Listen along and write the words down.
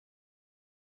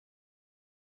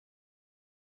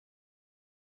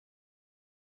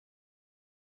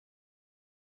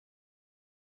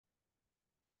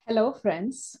Hello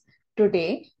friends,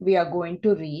 today we are going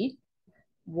to read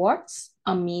What's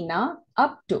Ameena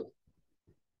Up To?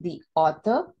 The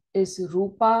author is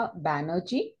Roopa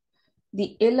Banerjee,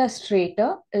 the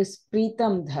illustrator is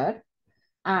Preetam Dhar,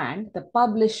 and the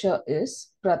publisher is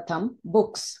Pratham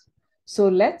Books. So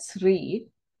let's read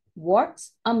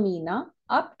What's Ameena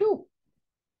Up To?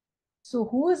 So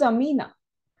who is Ameena?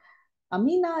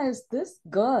 Ameena is this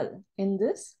girl in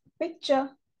this picture.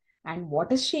 And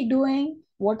what is she doing?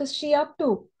 What is she up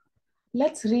to?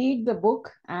 Let's read the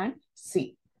book and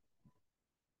see.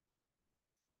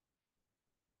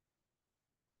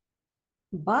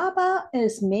 Baba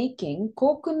is making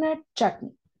coconut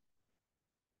chutney.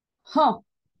 Huh,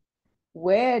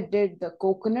 where did the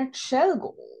coconut shell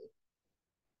go?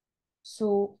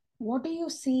 So, what do you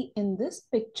see in this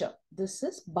picture? This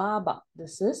is Baba.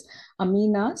 This is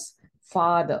Ameena's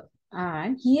father.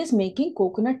 And he is making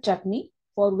coconut chutney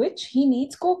for which he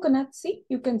needs coconuts. See,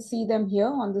 you can see them here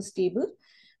on this table.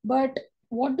 But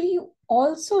what do you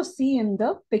also see in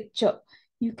the picture?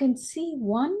 You can see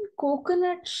one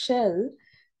coconut shell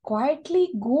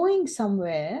quietly going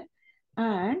somewhere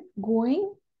and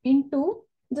going into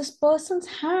this person's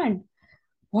hand.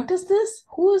 What is this?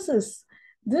 Who is this?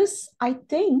 This, I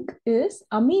think, is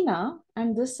Ameena,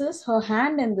 and this is her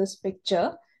hand in this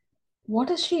picture.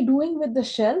 What is she doing with the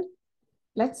shell?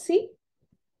 Let's see.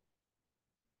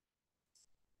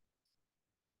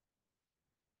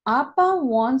 Appa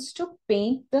wants to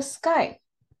paint the sky.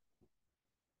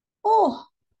 Oh,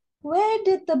 where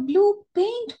did the blue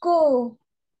paint go?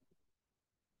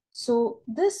 So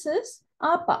this is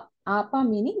Appa. Appa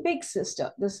meaning big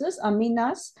sister. This is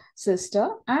Ameena's sister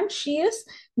and she is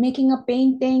making a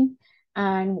painting.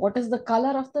 And what is the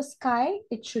color of the sky?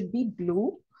 It should be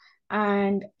blue.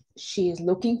 And she is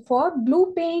looking for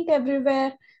blue paint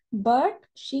everywhere, but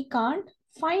she can't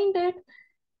find it.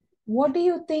 What do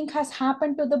you think has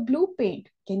happened to the blue paint?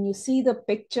 Can you see the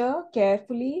picture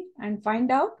carefully and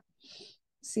find out?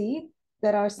 See,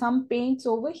 there are some paints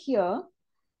over here.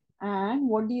 And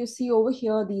what do you see over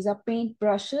here? These are paint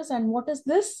brushes. And what is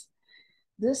this?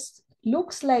 This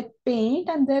looks like paint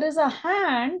and there is a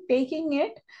hand taking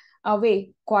it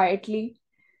away quietly.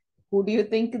 Who do you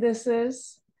think this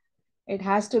is? It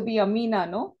has to be Ameena,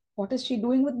 no? What is she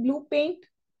doing with blue paint?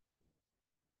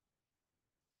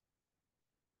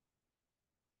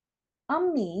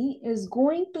 Ammi is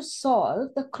going to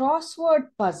solve the crossword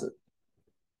puzzle.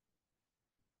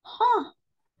 Huh?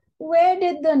 Where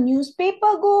did the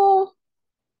newspaper go?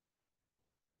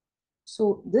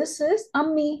 So this is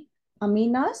Ammi,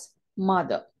 Ameena's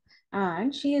mother.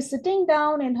 And she is sitting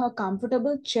down in her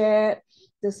comfortable chair.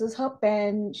 This is her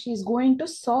pen. She's going to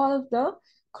solve the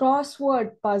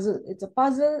crossword puzzle. It's a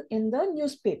puzzle in the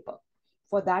newspaper.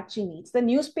 For that, she needs the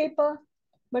newspaper.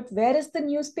 But where is the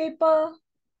newspaper?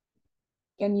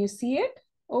 Can you see it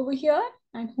over here?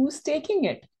 And who's taking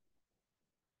it?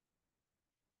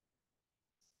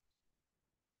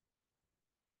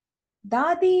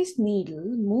 Dadi's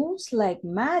needle moves like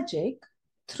magic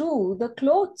through the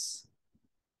clothes.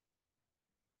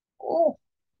 Oh,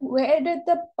 where did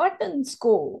the buttons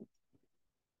go?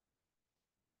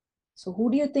 So who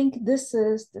do you think this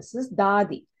is? This is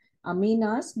Dadi,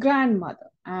 Ameena's grandmother.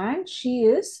 And she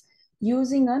is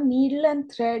using a needle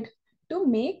and thread to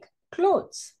make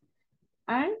clothes.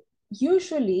 And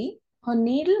usually her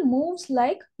needle moves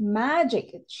like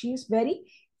magic. She is very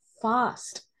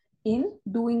fast in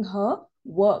doing her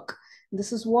work.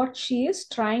 This is what she is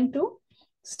trying to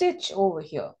stitch over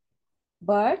here.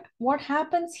 But what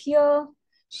happens here?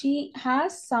 She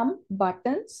has some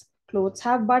buttons. Clothes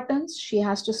have buttons. She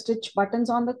has to stitch buttons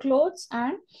on the clothes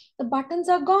and the buttons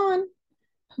are gone.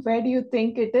 Where do you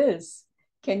think it is?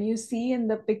 Can you see in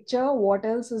the picture what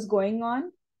else is going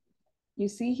on? You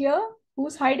see here?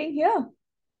 Who's hiding here?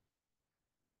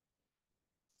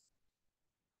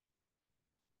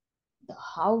 The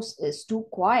house is too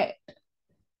quiet,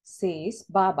 says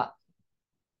Baba.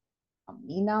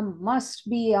 Ameena must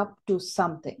be up to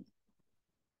something.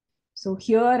 So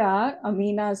here are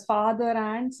Ameena's father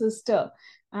and sister,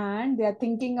 and they are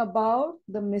thinking about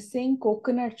the missing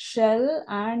coconut shell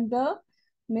and the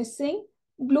missing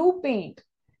blue paint.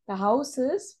 The house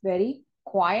is very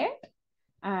quiet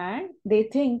and they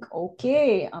think,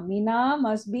 okay, Ameena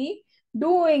must be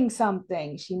doing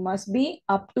something. She must be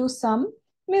up to some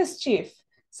mischief,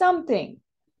 something.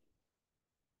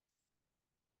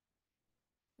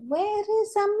 Where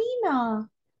is Ameena?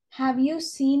 Have you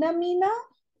seen Ameena?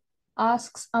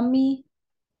 Asks Ammi.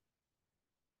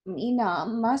 Ameena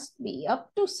must be up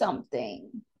to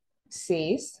something,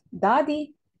 says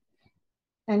Dadi.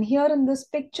 And here in this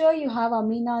picture, you have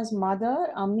Ameena's mother,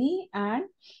 Ammi, and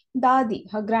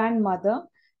Dadi, her grandmother,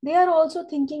 they are also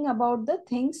thinking about the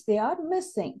things they are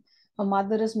missing. Her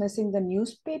mother is missing the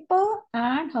newspaper,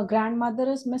 and her grandmother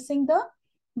is missing the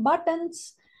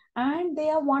buttons. And they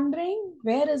are wondering,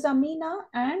 where is Ameena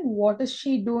and what is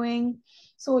she doing?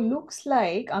 So looks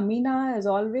like Ameena is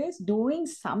always doing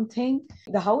something.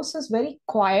 The house is very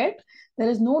quiet. There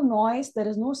is no noise, there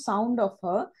is no sound of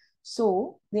her.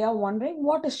 So they are wondering,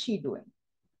 what is she doing?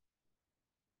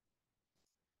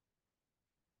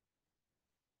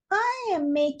 I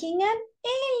am making an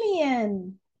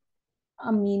alien.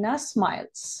 Ameena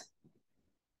smiles.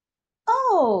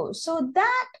 Oh, so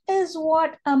that is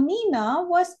what Ameena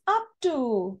was up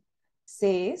to,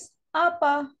 says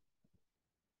Appa.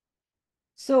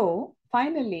 So,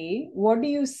 finally, what do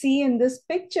you see in this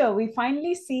picture? We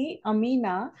finally see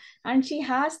Ameena, and she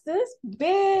has this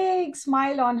big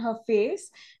smile on her face.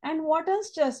 And what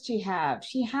else does she have?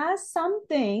 She has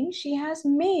something she has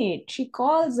made. She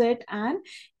calls it an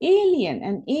alien.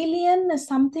 An alien is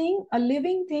something, a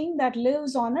living thing that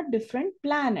lives on a different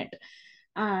planet,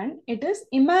 and it is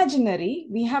imaginary.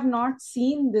 We have not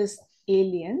seen this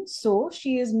alien, so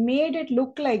she has made it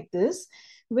look like this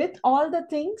with all the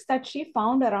things that she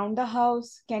found around the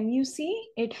house. Can you see?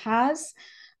 It has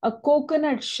a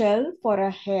coconut shell for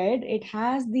a head, it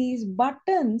has these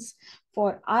buttons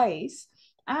for eyes,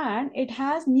 and it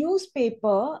has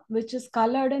newspaper which is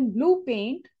colored in blue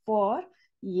paint for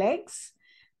legs.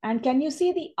 And can you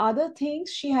see the other things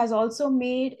she has also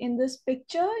made in this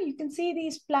picture? You can see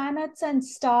these planets and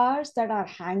stars that are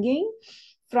hanging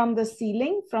from the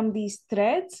ceiling, from these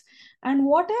threads. And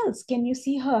what else? Can you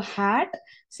see her hat?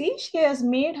 See, she has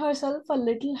made herself a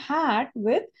little hat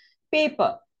with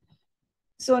paper.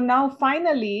 So now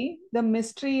finally the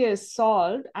mystery is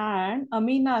solved, and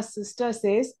Ameena's sister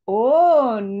says,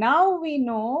 oh, now we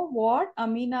know what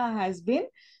Ameena has been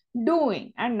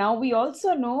doing. And now we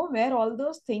also know where all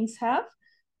those things have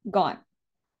gone.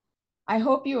 I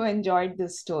hope you enjoyed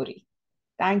this story.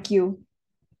 Thank you.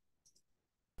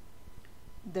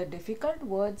 The difficult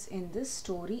words in this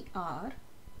story are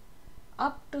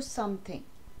up to something,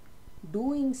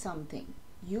 doing something,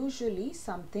 usually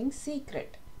something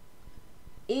secret.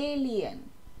 Alien,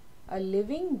 a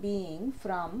living being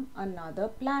from another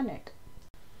planet.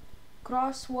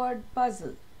 Crossword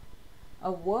puzzle,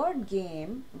 a word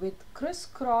game with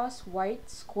crisscross white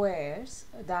squares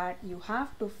that you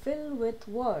have to fill with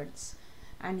words,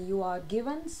 and you are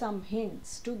given some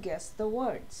hints to guess the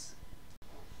words.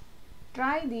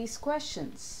 Try these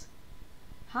questions.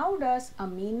 How does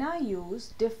Ameena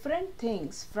use different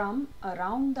things from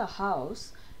around the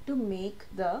house to make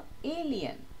the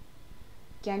alien?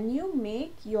 Can you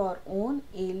make your own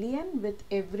alien with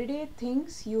everyday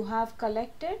things you have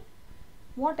collected?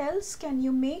 What else can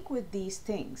you make with these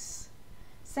things?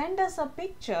 Send us a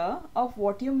picture of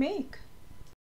what you make.